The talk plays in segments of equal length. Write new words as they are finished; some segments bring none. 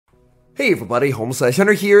Hey everybody,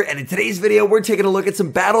 HomeSliceHenry here, and in today's video we're taking a look at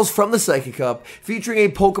some battles from the Psychic Cup featuring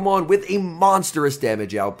a Pokemon with a monstrous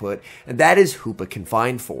damage output, and that is Hoopa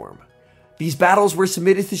Confined form. These battles were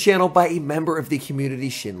submitted to the channel by a member of the community,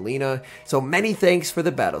 Shinlina, so many thanks for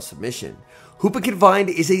the battle submission. Hoopa Confined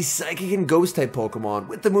is a Psychic and Ghost type Pokemon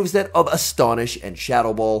with the moveset of Astonish and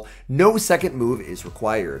Shadow Ball. No second move is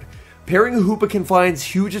required. Pairing Hoopa Confined's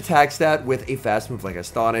huge attack stat with a fast move like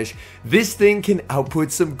Astonish, this thing can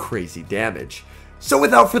output some crazy damage. So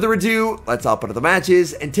without further ado, let's hop into the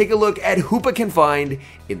matches and take a look at Hoopa Confined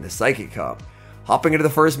in the Psychic Cup. Hopping into the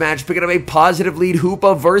first match, picking up a positive lead,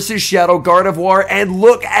 Hoopa versus Shadow Gardevoir, and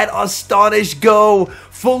look at Astonish go!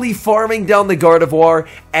 Fully farming down the Gardevoir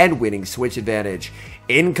and winning switch advantage.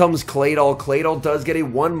 In comes Claydol. Claydol does get a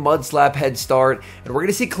 1 Mud Slap head start, and we're going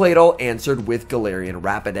to see Claydol answered with Galarian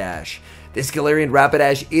Rapidash. This Galarian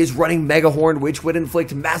Rapidash is running Mega Horn, which would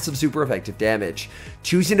inflict massive super effective damage.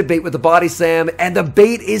 Choosing to bait with the Body Slam, and the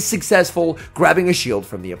bait is successful, grabbing a shield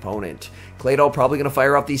from the opponent. Claydol probably going to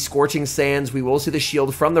fire off these Scorching Sands. We will see the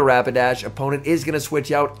shield from the Rapidash. Opponent is going to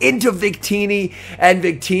switch out into Victini, and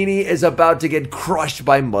Victini is about to get crushed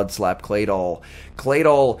by Mud Slap Claydol.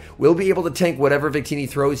 Claydol will be able to tank whatever Victini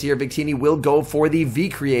throws here. Victini will go for the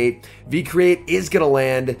V-Create. V-Create is going to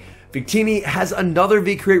land. Victini has another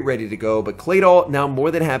V-Create ready to go, but Claydol now more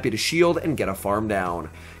than happy to shield and get a farm down.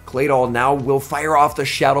 Claydol now will fire off the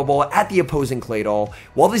Shadow Ball at the opposing Claydol.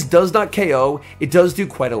 While this does not KO, it does do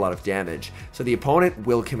quite a lot of damage. So the opponent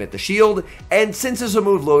will commit the shield, and since there's a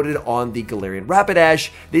move loaded on the Galarian Rapidash,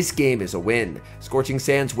 this game is a win. Scorching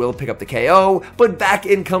Sands will pick up the KO, but back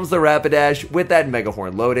in comes the Rapidash with that Mega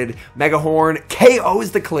Horn loaded. Mega Horn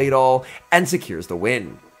KOs the Claydol and secures the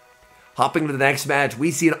win. Hopping to the next match,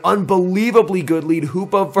 we see an unbelievably good lead,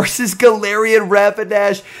 Hoopa versus Galarian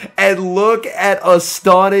Rapidash, and look at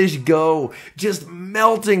Astonish go, just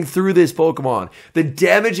melting through this Pokemon. The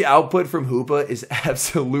damage output from Hoopa is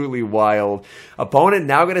absolutely wild. Opponent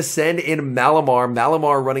now going to send in Malamar,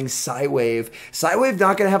 Malamar running Psywave. Psywave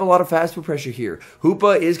not going to have a lot of fast move pressure here.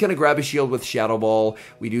 Hoopa is going to grab a shield with Shadow Ball.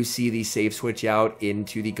 We do see the safe switch out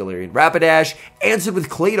into the Galarian Rapidash, answered with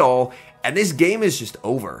Claydol, and this game is just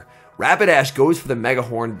over. Rapidash goes for the Mega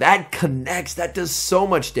Horn. That connects. That does so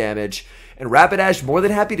much damage. And Rapidash more than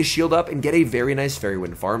happy to shield up and get a very nice Fairy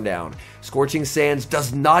Wind farm down. Scorching Sands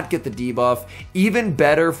does not get the debuff. Even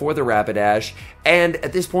better for the Rapidash. And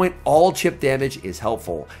at this point, all chip damage is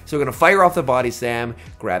helpful. So we're going to fire off the Body Slam,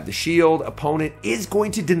 grab the shield. Opponent is going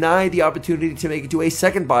to deny the opportunity to make it to a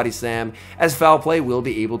second Body Slam, as Foul Play will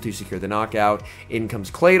be able to secure the knockout. In comes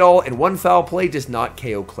Claydol, and one Foul Play does not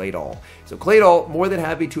KO Claydol. So Claydol more than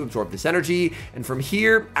happy to absorb this energy, and from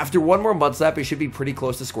here, after one more Mud Slap, it should be pretty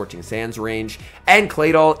close to Scorching Sands range, and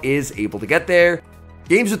Claydol is able to get there.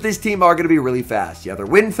 Games with this team are going to be really fast. You either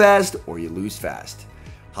win fast or you lose fast.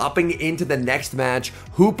 Hopping into the next match,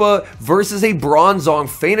 Hoopa versus a Bronzong.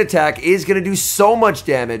 Feint Attack is going to do so much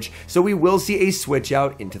damage, so we will see a switch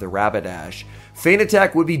out into the Rapidash. Feint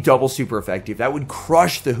Attack would be double super effective. That would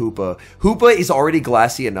crush the Hoopa. Hoopa is already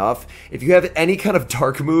glassy enough. If you have any kind of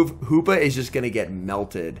dark move, Hoopa is just going to get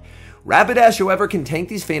melted. Rapidash, however, can tank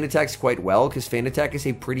these Feint Attacks quite well because Feint Attack is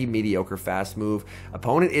a pretty mediocre fast move.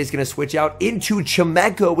 Opponent is going to switch out into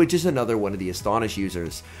Chimecho, which is another one of the Astonish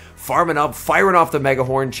users. Farming up, firing off the Mega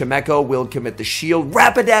Horn, Chimecho will commit the shield.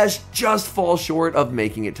 Rapidash just falls short of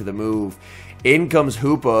making it to the move. In comes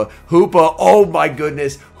Hoopa. Hoopa, oh my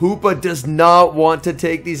goodness. Hoopa does not want to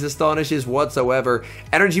take these Astonishes whatsoever.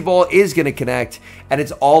 Energy Ball is going to connect, and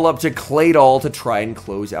it's all up to Claydol to try and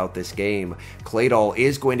close out this game. Claydol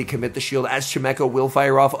is going to commit the shield as Chimecho will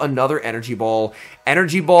fire off another Energy Ball.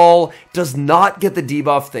 Energy Ball does not get the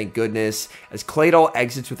debuff, thank goodness, as Claydol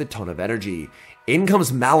exits with a ton of energy. In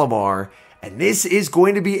comes Malamar. And this is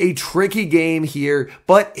going to be a tricky game here,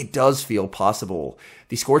 but it does feel possible.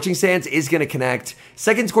 The Scorching Sands is going to connect.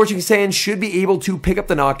 Second Scorching Sands should be able to pick up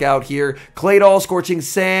the knockout here. Claydol, Scorching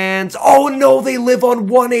Sands. Oh no, they live on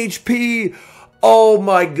 1 HP. Oh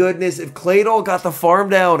my goodness, if Claydol got the farm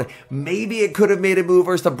down, maybe it could have made a move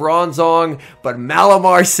versus the Bronzong, but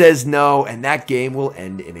Malamar says no, and that game will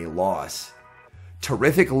end in a loss.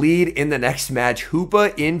 Terrific lead in the next match.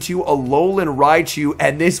 Hoopa into Alolan Raichu,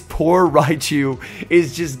 and this poor Raichu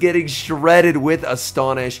is just getting shredded with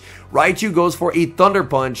Astonish. Raichu goes for a Thunder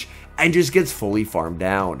Punch and just gets fully farmed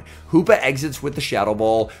down. Hoopa exits with the Shadow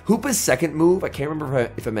Ball. Hoopa's second move, I can't remember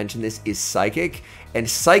if I mentioned this, is Psychic. And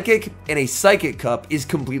Psychic in a Psychic Cup is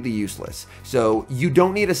completely useless. So you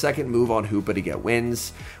don't need a second move on Hoopa to get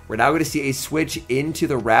wins. We're now going to see a switch into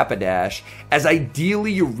the Rapidash, as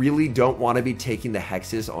ideally you really don't want to be taking the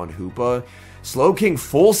Hexes on Hoopa. Slowking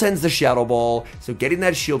full sends the Shadow Ball, so getting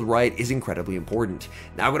that shield right is incredibly important.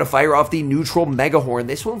 Now I'm going to fire off the neutral Mega Horn.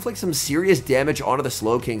 This will inflict some serious damage onto the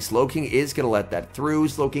Slowking. Slowking is going to let that through.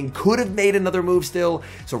 Slowking could have made another move still,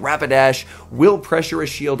 so Rapidash will pressure a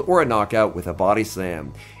shield or a knockout with a Body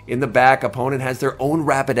Slam. In the back, opponent has their own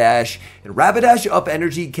Rapidash, and Rapidash up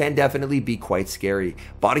energy can definitely be quite scary.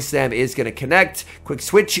 Body Slam is going to connect, quick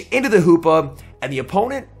switch into the Hoopa, and the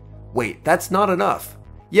opponent, wait, that's not enough.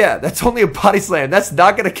 Yeah, that's only a Body Slam. That's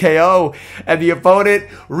not going to KO. And the opponent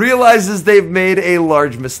realizes they've made a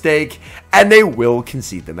large mistake, and they will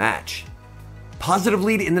concede the match. Positive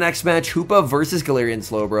lead in the next match, Hoopa versus Galarian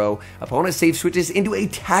Slowbro. Opponent safe switches into a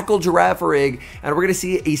Tackle Girafarig, and we're going to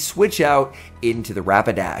see a switch out into the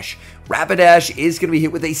Rapidash. Rapidash is going to be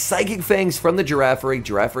hit with a Psychic Fangs from the Girafarig.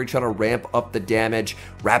 Girafarig trying to ramp up the damage.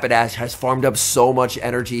 Rapidash has farmed up so much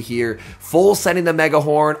energy here. Full sending the Mega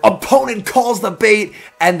Horn. Opponent calls the bait,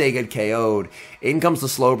 and they get KO'd. In comes the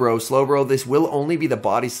Slowbro. Slowbro, this will only be the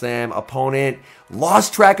Body Slam. Opponent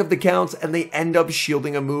lost track of the counts, and they end up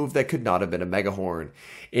shielding a move that could not have been a Mega Horn.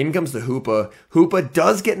 In comes the Hoopa. Hoopa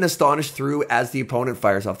does get an Astonish through as the opponent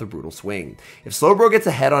fires off the Brutal Swing. If Slowbro gets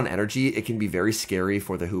ahead on energy, it can be very scary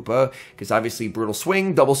for the Hoopa, because obviously Brutal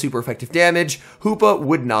Swing, double super effective damage. Hoopa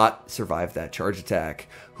would not survive that charge attack.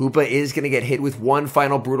 Hoopa is going to get hit with one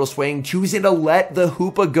final Brutal Swing, choosing to let the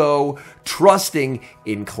Hoopa go, trusting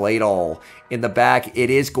in Claydol. In the back, it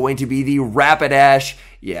is going to be the Rapidash.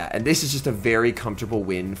 Yeah, and this is just a very comfortable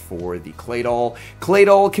win for the Claydol.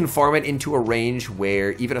 Claydol can farm it into a range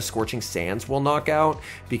where even a Scorching Sands will knock out,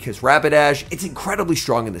 because Rapidash, it's incredibly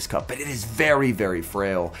strong in this cup, but it is very, very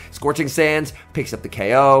frail. Scorching Sands picks up the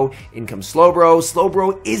KO. In comes Slowbro.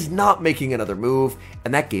 Slowbro is not making another move,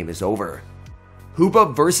 and that game is over.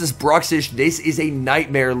 Hoopa versus Bruxish, this is a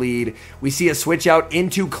nightmare lead. We see a switch out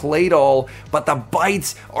into Claydol, but the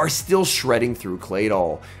bites are still shredding through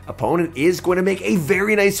Claydol. Opponent is going to make a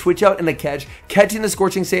very nice switch out in the catch, catching the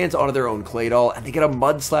Scorching Sands onto their own Claydol, and they get a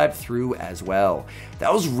Mud Slap through as well.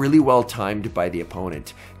 That was really well timed by the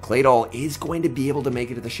opponent. Claydol is going to be able to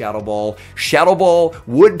make it to the Shadow Ball. Shadow Ball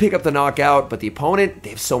would pick up the knockout, but the opponent, they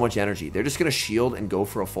have so much energy. They're just going to shield and go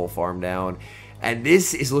for a full farm down. And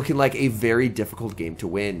this is looking like a very difficult game to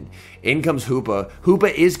win. In comes Hoopa.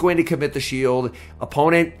 Hoopa is going to commit the shield.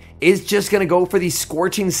 Opponent is just going to go for the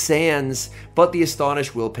Scorching Sands, but the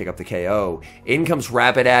Astonish will pick up the KO. In comes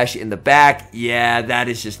Rapidash in the back. Yeah, that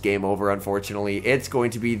is just game over, unfortunately. It's going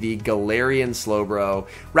to be the Galarian Slowbro.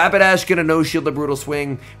 Rapidash going to no-shield the Brutal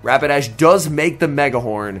Swing. Rapidash does make the Mega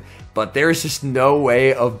Horn, but there's just no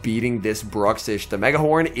way of beating this Bruxish. The Mega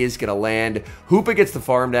Horn is going to land. Hoopa gets the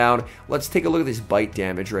farm down. Let's take a look at this bite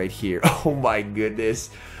damage right here. Oh my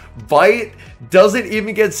goodness. Bite doesn't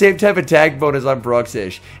even get same type attack bonus on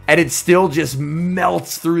Bruxish, and it still just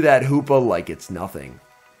melts through that Hoopa like it's nothing.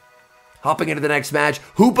 Hopping into the next match,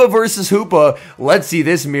 Hoopa versus Hoopa. Let's see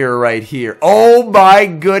this mirror right here. Oh my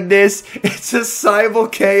goodness. It's a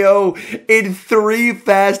Cyber KO in 3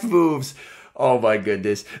 fast moves. Oh my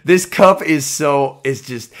goodness. This cup is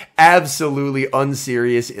just absolutely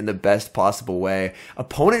unserious in the best possible way.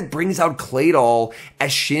 Opponent brings out Claydol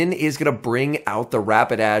as Shin is going to bring out the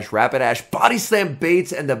Rapidash. Rapidash Body Slam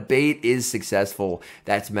baits, and the bait is successful.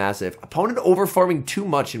 That's massive. Opponent overfarming too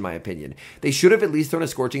much in my opinion. They should have at least thrown a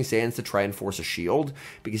Scorching Sands to try and force a shield,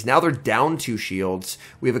 because now they're down 2 shields.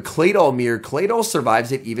 We have a Claydol mirror. Claydol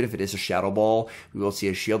survives it even if it is a Shadow Ball. We will see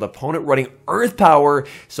a shield. Opponent running Earth Power,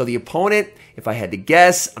 so the opponent, if I had to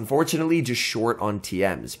guess, unfortunately just short on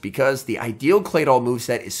TMs, because the ideal Claydol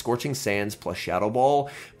moveset is Scorching Sands plus Shadow Ball,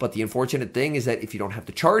 but the unfortunate thing is that if you don't have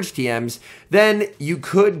to charge TMs, then you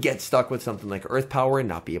could get stuck with something like Earth Power and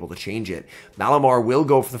not be able to change it. Malamar will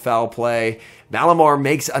go for the foul play. Malamar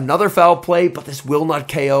makes another foul play, but this will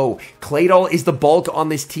not KO. Claydol is the bulk on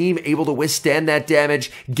this team, able to withstand that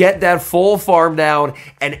damage, get that full farm down,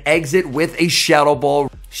 and exit with a Shadow Ball.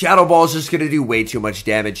 Shadow Ball is just going to do way too much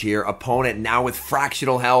damage here. Opponent now with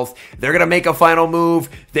fractional health. They're going to make a final move.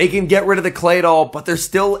 They can get rid of the Claydol, but they're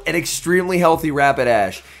still an extremely healthy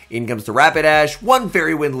Rapidash. In comes the Rapidash, 1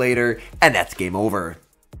 Fairy Wind later, and that's game over.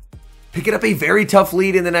 Picking up a very tough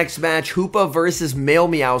lead in the next match, Hoopa versus Male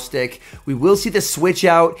Meowstic. We will see the switch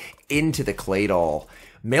out into the Claydol.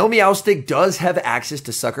 Male Meowstic does have access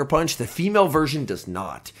to Sucker Punch. The female version does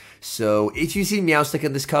not. So if you see Meowstic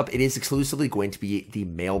in this cup, it is exclusively going to be the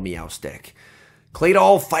male Meowstic.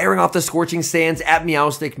 Claydol firing off the Scorching Sands at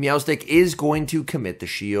Meowstic. Meowstic is going to commit the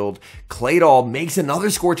shield. Claydol makes another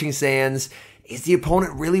Scorching Sands. Is the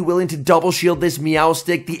opponent really willing to double shield this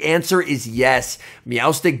Meowstic? The answer is yes.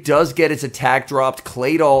 Meowstic does get its attack dropped.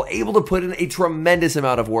 Claydol able to put in a tremendous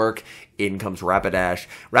amount of work. In comes Rapidash.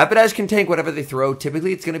 Rapidash can tank whatever they throw.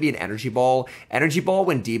 Typically, it's going to be an Energy Ball. Energy Ball,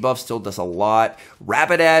 when debuffed, still does a lot.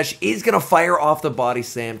 Rapidash is going to fire off the Body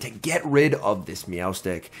Slam to get rid of this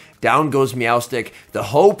Meowstic. Down goes Meowstic. The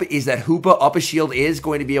hope is that Hoopa up a shield is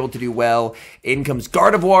going to be able to do well. In comes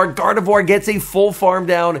Gardevoir. Gardevoir gets a full farm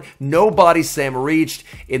down. No Body Slam reached.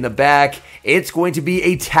 In the back, it's going to be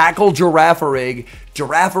a Tackle Girafarig.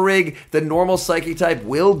 Girafarig, the normal Psychic type,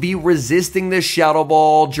 will be resisting this Shadow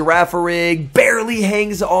Ball. Girafarig barely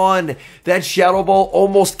hangs on. That Shadow Ball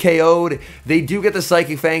almost KO'd. They do get the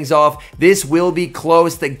Psychic Fangs off. This will be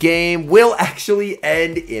close. The game will actually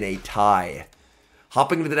end in a tie.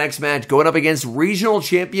 Hopping into the next match, going up against regional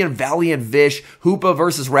champion Valiant Vish. Hoopa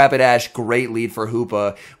versus Rapidash. Great lead for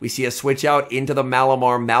Hoopa. We see a switch out into the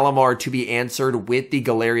Malamar. Malamar to be answered with the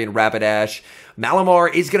Galarian Rapidash.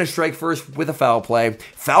 Malamar is going to strike first with a Foul Play.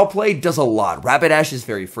 Foul Play does a lot. Rapidash is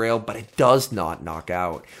very frail, but it does not knock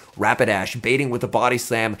out. Rapidash baiting with the Body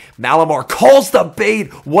Slam. Malamar calls the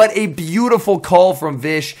bait. What a beautiful call from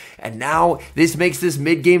Vish. And now this makes this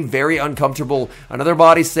mid-game very uncomfortable. Another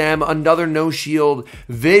Body Slam, another no shield.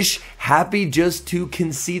 Vish happy just to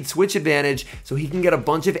concede switch advantage so he can get a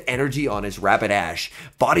bunch of energy on his Rapidash.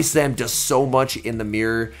 Body Slam does so much in the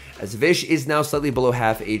mirror as Vish is now slightly below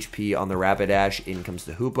half HP on the Rapidash. In comes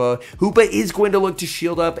the Hoopa. Hoopa is going to look to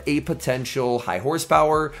shield up a potential High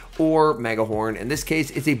Horsepower or Mega Horn. In this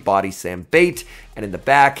case, it's a Body Slam bait. And in the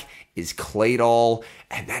back is Claydol.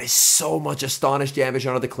 And that is so much Astonish damage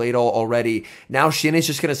onto the Claydol already. Now Shin is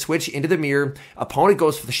just going to switch into the mirror. Opponent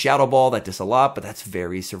goes for the Shadow Ball. That does a lot, but that's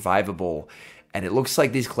very survivable. And it looks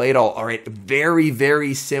like these Claydol are at very,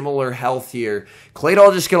 very similar health here.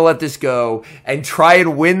 Claydol just going to let this go and try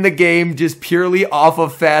and win the game just purely off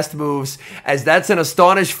of fast moves, as that's an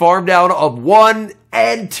Astonish farm down of 1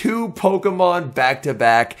 and 2 Pokemon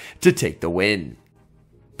back-to-back to take the win.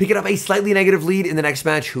 Picking up a slightly negative lead in the next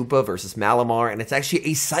match, Hoopa versus Malamar, and it's actually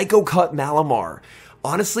a Psycho Cut Malamar.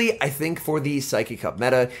 Honestly, I think for the Psychic Cup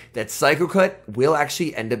meta, that Psycho Cut will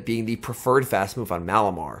actually end up being the preferred fast move on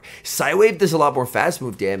Malamar. Psywave does a lot more fast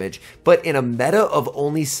move damage, but in a meta of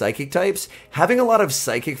only Psychic types, having a lot of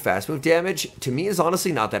Psychic fast move damage, to me, is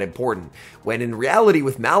honestly not that important. When in reality,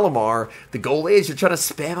 with Malamar, the goal is you're trying to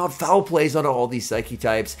spam out foul plays onto all these Psychic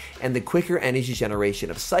types, and the quicker energy generation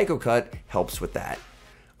of Psycho Cut helps with that.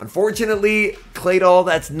 Unfortunately, Claydol,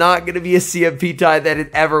 that's not going to be a CMP tie that it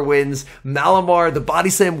ever wins. Malamar, the Body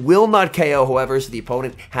Slam will not KO, however, so the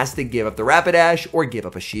opponent has to give up the Rapidash or give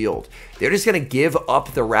up a shield. They're just going to give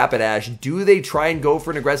up the Rapidash. Do they try and go for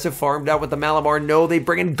an aggressive farm down with the Malamar? No, they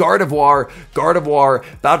bring in Gardevoir. Gardevoir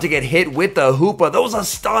about to get hit with the Hoopa. Those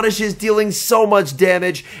Astonishes dealing so much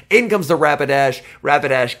damage. In comes the Rapidash.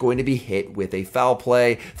 Rapidash going to be hit with a Foul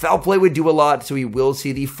Play. Foul Play would do a lot, so we will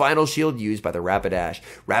see the final shield used by the Rapidash.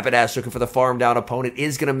 Rapidash looking for the farm down. Opponent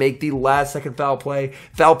is going to make the last second foul play.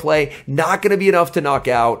 Foul play not going to be enough to knock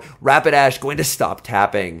out. Rapidash going to stop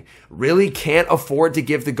tapping. Really can't afford to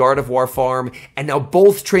give the Gardevoir farm. And now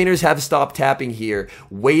both trainers have stopped tapping here.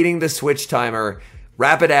 Waiting the switch timer.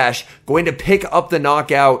 Rapidash going to pick up the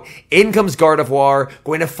knockout. In comes Gardevoir,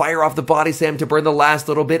 going to fire off the Body Slam to burn the last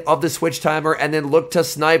little bit of the switch timer and then look to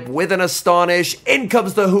snipe with an Astonish. In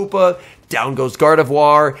comes the Hoopa. Down goes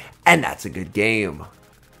Gardevoir. And that's a good game.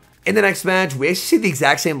 In the next match, we actually see the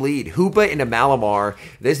exact same lead. Hoopa into Malamar.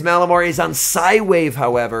 This Malamar is on Psywave,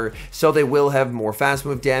 however, so they will have more fast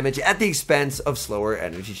move damage at the expense of slower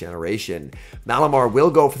energy generation. Malamar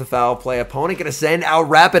will go for the foul play. Opponent going to send out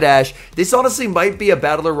Rapidash. This honestly might be a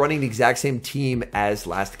battler running the exact same team as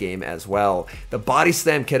last game as well. The Body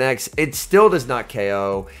Slam connects. It still does not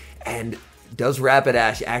KO. And does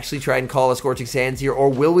Rapidash actually try and call a Scorching Sands here, or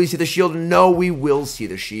will we see the shield? No, we will see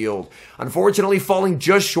the shield. Unfortunately, falling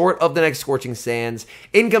just short of the next Scorching Sands.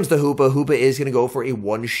 In comes the Hoopa. Hoopa is going to go for a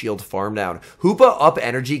 1 shield farm down. Hoopa up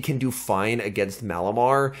energy can do fine against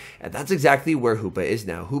Malamar, and that's exactly where Hoopa is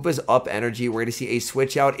now. Hoopa's up energy. We're going to see a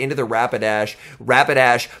switch out into the Rapidash.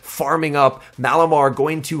 Rapidash farming up. Malamar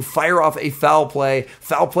going to fire off a foul play.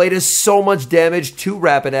 Foul play does so much damage to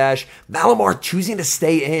Rapidash. Malamar choosing to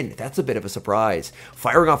stay in. That's a bit of a surprise.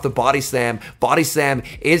 Firing off the Body Slam. Body Slam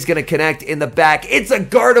is going to connect in the back. It's a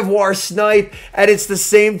Gardevoir snipe, and it's the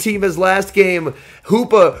same team as last game.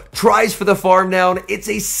 Hoopa tries for the farm down. It's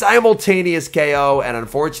a simultaneous KO, and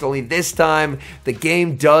unfortunately this time, the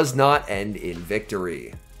game does not end in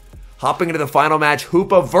victory. Hopping into the final match,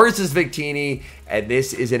 Hoopa versus Victini, and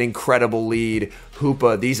this is an incredible lead.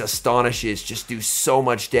 Hoopa, these Astonishes just do so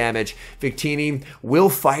much damage. Victini will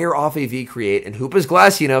fire off a V-Create, and Hoopa's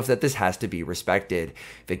glassy enough that this has to be respected.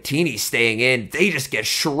 Victini staying in, they just get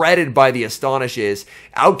shredded by the Astonishes.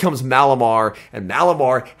 Out comes Malamar, and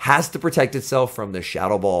Malamar has to protect itself from the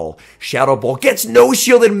Shadow Ball. Shadow Ball gets no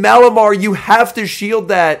shielded. Malamar, you have to shield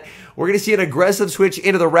that. We're going to see an aggressive switch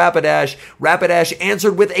into the Rapidash. Rapidash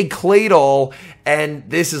answered with a Claydol, and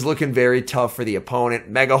this is looking very tough for the opponent.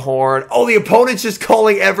 Mega Horn. Oh, the opponent's just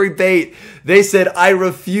calling every bait. They said, I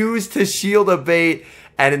refuse to shield a bait,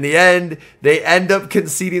 and in the end, they end up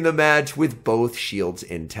conceding the match with both shields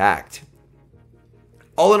intact.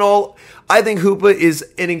 All in all, I think Hoopa is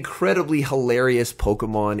an incredibly hilarious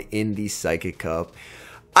Pokemon in the Psychic Cup.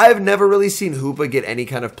 I've never really seen Hoopa get any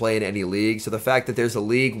kind of play in any league, so the fact that there's a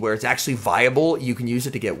league where it's actually viable, you can use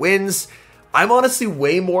it to get wins. I'm honestly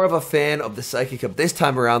way more of a fan of the Psychic Cup this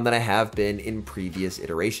time around than I have been in previous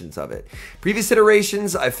iterations of it. Previous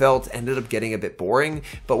iterations, I felt, ended up getting a bit boring,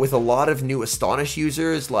 but with a lot of new Astonish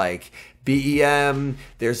users like BEM,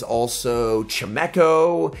 there's also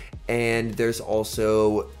Chimecho, and there's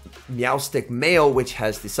also Meowstic Male, which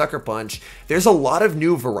has the Sucker Punch. There's a lot of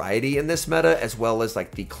new variety in this meta, as well as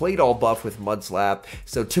like the Claydol buff with Mudslap.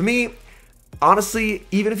 So to me, honestly,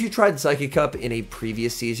 even if you tried Psychic Cup in a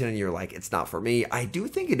previous season and you're like, it's not for me, I do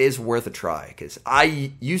think it is worth a try, because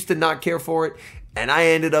I used to not care for it, and I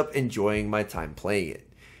ended up enjoying my time playing it.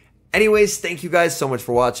 Anyways, thank you guys so much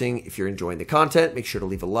for watching. If you're enjoying the content, make sure to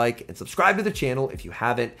leave a like and subscribe to the channel if you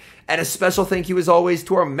haven't. And a special thank you as always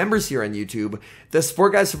to our members here on YouTube. The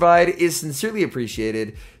support guys provide is sincerely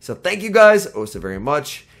appreciated. So thank you guys oh so very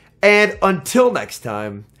much. And until next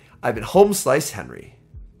time, I've been HomeSliceHenry.